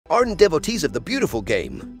ardent devotees of the beautiful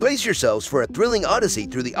game, brace yourselves for a thrilling odyssey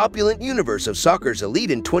through the opulent universe of soccer's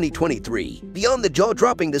elite in 2023. Beyond the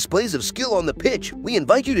jaw-dropping displays of skill on the pitch, we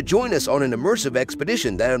invite you to join us on an immersive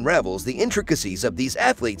expedition that unravels the intricacies of these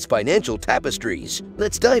athletes' financial tapestries.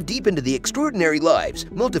 Let's dive deep into the extraordinary lives,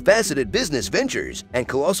 multifaceted business ventures, and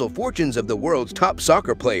colossal fortunes of the world's top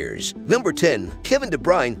soccer players. Number 10. Kevin De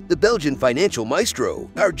Bruyne, the Belgian financial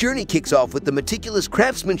maestro. Our journey kicks off with the meticulous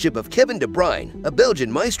craftsmanship of Kevin De Bruyne, a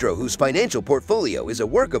Belgian maestro whose financial portfolio is a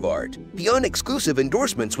work of art. Beyond exclusive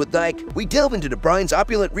endorsements with Nike, we delve into De Bruyne's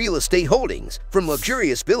opulent real estate holdings, from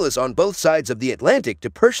luxurious villas on both sides of the Atlantic to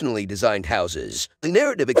personally designed houses. The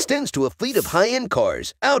narrative extends to a fleet of high-end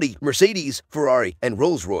cars: Audi, Mercedes, Ferrari, and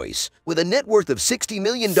Rolls-Royce. With a net worth of $60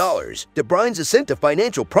 million, De Bruyne's ascent to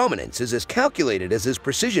financial prominence is as calculated as his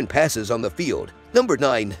precision passes on the field. Number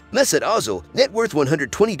 9. Mesut Ozil, net worth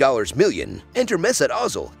 $120 million. Enter Mesut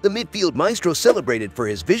Ozil, the midfield maestro celebrated for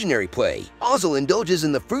his visionary play. Ozil indulges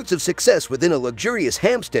in the fruits of success within a luxurious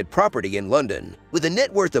Hampstead property in London. With a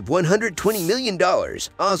net worth of $120 million,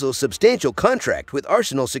 Ozil's substantial contract with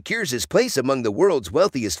Arsenal secures his place among the world's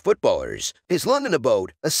wealthiest footballers. His London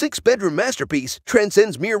abode, a 6-bedroom masterpiece,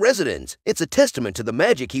 transcends mere residence. It's a testament to the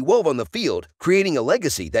magic he wove on the field, creating a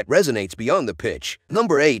legacy that resonates beyond the pitch.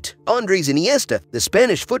 Number 8. Andres Iniesta, the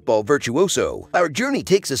Spanish football virtuoso. Our journey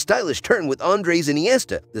takes a stylish turn with Andres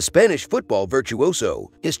Iniesta, the Spanish football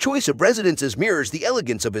virtuoso. His choice of residences mirrors the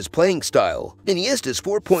elegance of his playing style. Iniesta's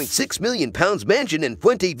 £4.6 million mansion in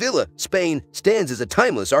Fuente Villa, Spain, stands as a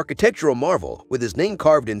timeless architectural marvel, with his name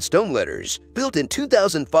carved in stone letters. Built in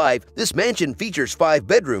 2005, this mansion features 5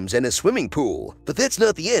 bedrooms and a swimming pool. But that's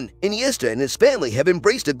not the end. Iniesta and his family have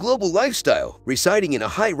embraced a global lifestyle, residing in a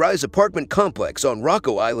high-rise apartment complex on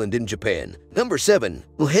Rocco Island in Japan. Number 7.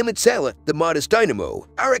 Mohamed Salah, the modest dynamo.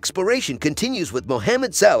 Our exploration continues with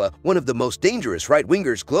Mohamed Salah, one of the most dangerous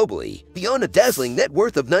right-wingers globally. Beyond a dazzling net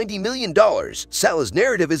worth of $90 million, Salah's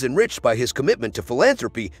narrative is enriched by his commitment to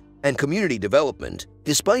philanthropy and community development.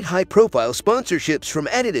 Despite high-profile sponsorships from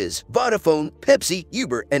Adidas, Vodafone, Pepsi,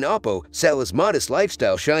 Uber, and Oppo, Salah's modest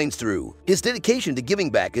lifestyle shines through. His dedication to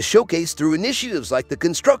giving back is showcased through initiatives like the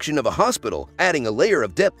construction of a hospital, adding a layer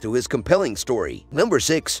of depth to his compelling story. Number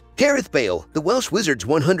 6. Gareth Bale, the Welsh Wizard's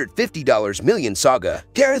 $150 million saga.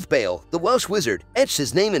 Gareth Bale, the Welsh Wizard, etched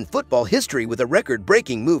his name in football history with a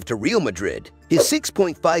record-breaking move to Real Madrid. His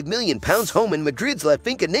 £6.5 million home in Madrid's La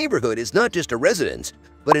Finca neighborhood is not just a residence,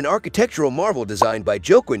 but an architectural marvel designed by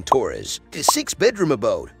Joaquin Torres. His 6-bedroom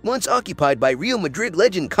abode, once occupied by Real Madrid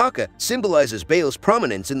legend Kaká, symbolizes Bale's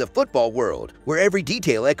prominence in the football world, where every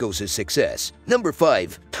detail echoes his success. Number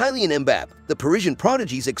 5. Kylian Mbappé, the Parisian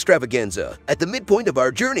prodigy's extravaganza. At the midpoint of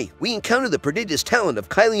our journey, we encounter the prodigious talent of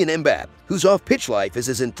Kylian Mbappé, whose off-pitch life is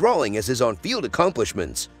as enthralling as his on-field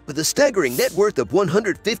accomplishments. With a staggering net worth of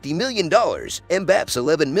 $150 million, Mbappé's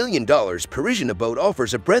 $11 million Parisian abode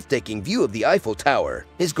offers a breathtaking view of the Eiffel Tower.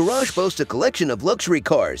 His garage boasts a collection of luxury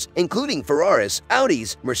cars, including Ferraris,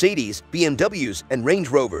 Audis, Mercedes, BMWs, and Range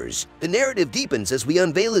Rovers. The narrative deepens as we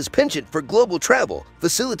unveil his penchant for global travel,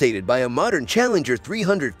 facilitated by a modern Challenger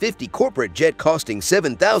 350 corporate jet costing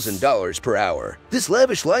 $7,000 per hour. This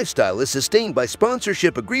lavish lifestyle is sustained by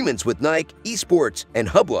sponsorship agreements with Nike, eSports, and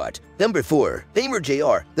Hublot. Number 4. Neymar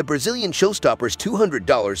Jr., the Brazilian showstopper's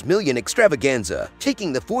 $200 million extravaganza.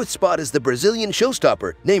 Taking the 4th spot as the Brazilian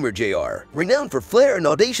showstopper, Neymar Jr. Renowned for flair and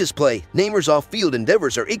audacious play, Neymar's off-field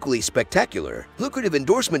endeavors are equally spectacular. Lucrative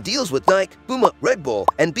endorsement deals with Nike, Puma, Red Bull,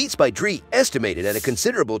 and Beats by Dre, estimated at a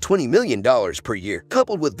considerable $20 million per year,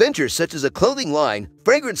 coupled with ventures such as a clothing line,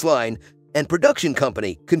 fragrance line, and production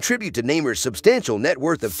company, contribute to Neymar's substantial net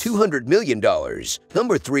worth of $200 million.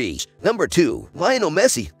 Number 3. Number 2. Lionel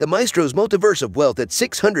Messi, the maestro's multiverse of wealth at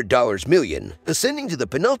 $600 million. Ascending to the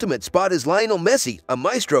penultimate spot is Lionel Messi, a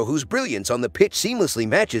maestro whose brilliance on the pitch seamlessly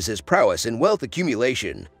matches his prowess in wealth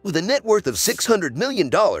accumulation. With a net worth of $600 million,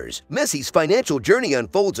 Messi's financial journey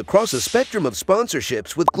unfolds across a spectrum of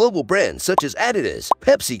sponsorships with global brands such as Adidas,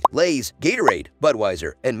 Pepsi, Lay's, Gatorade,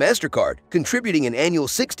 Budweiser, and MasterCard, contributing an annual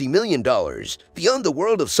 $60 million. Beyond the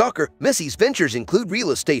world of soccer, Messi's ventures include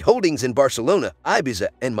real estate holdings in Barcelona, Ibiza,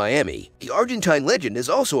 and Miami. The Argentine legend is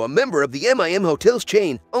also a member of the MIM Hotels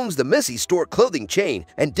chain, owns the Messi Store clothing chain,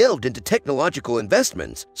 and delved into technological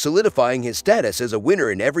investments, solidifying his status as a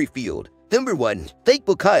winner in every field. Number 1. Fake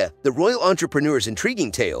Bukaya, the royal entrepreneur's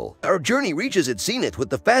intriguing tale. Our journey reaches its zenith with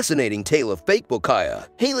the fascinating tale of Fake Bukaya.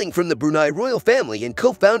 Hailing from the Brunei royal family and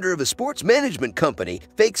co-founder of a sports management company,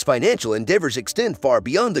 Fake's financial endeavors extend far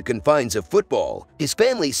beyond the confines of football. His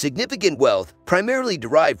family's significant wealth, primarily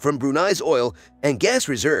derived from Brunei's oil and gas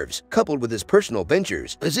reserves, coupled with his personal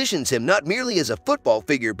ventures, positions him not merely as a football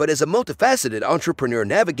figure but as a multifaceted entrepreneur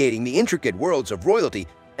navigating the intricate worlds of royalty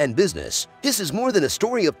and business. This is more than a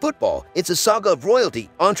story of football, it's a saga of royalty,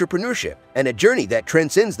 entrepreneurship, and a journey that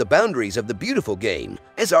transcends the boundaries of the beautiful game.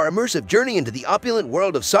 As our immersive journey into the opulent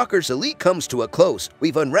world of soccer's elite comes to a close,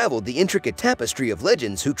 we've unraveled the intricate tapestry of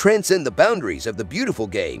legends who transcend the boundaries of the beautiful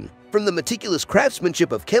game. From the meticulous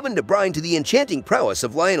craftsmanship of Kevin De Bruyne to the enchanting prowess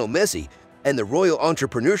of Lionel Messi, and the royal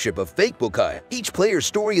entrepreneurship of Fake Bukaya, each player's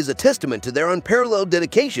story is a testament to their unparalleled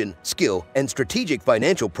dedication, skill, and strategic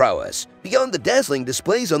financial prowess. Beyond the dazzling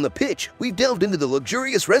displays on the pitch, we've delved into the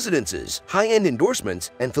luxurious residences, high-end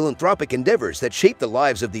endorsements, and philanthropic endeavors that shape the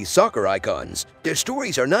lives of these soccer icons. Their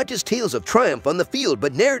stories are not just tales of triumph on the field,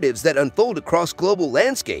 but narratives that unfold across global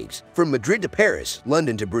landscapes, from Madrid to Paris,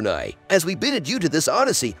 London to Brunei. As we bid adieu to this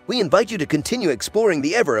odyssey, we invite you to continue exploring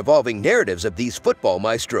the ever-evolving narratives of these football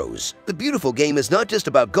maestros. The beautiful game is not just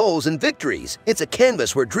about goals and victories. It's a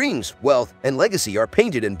canvas where dreams, wealth, and legacy are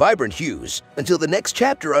painted in vibrant hues. Until the next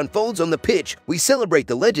chapter unfolds on the pitch, we celebrate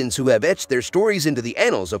the legends who have etched their stories into the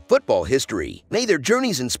annals of football history. May their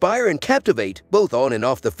journeys inspire and captivate, both on and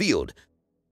off the field.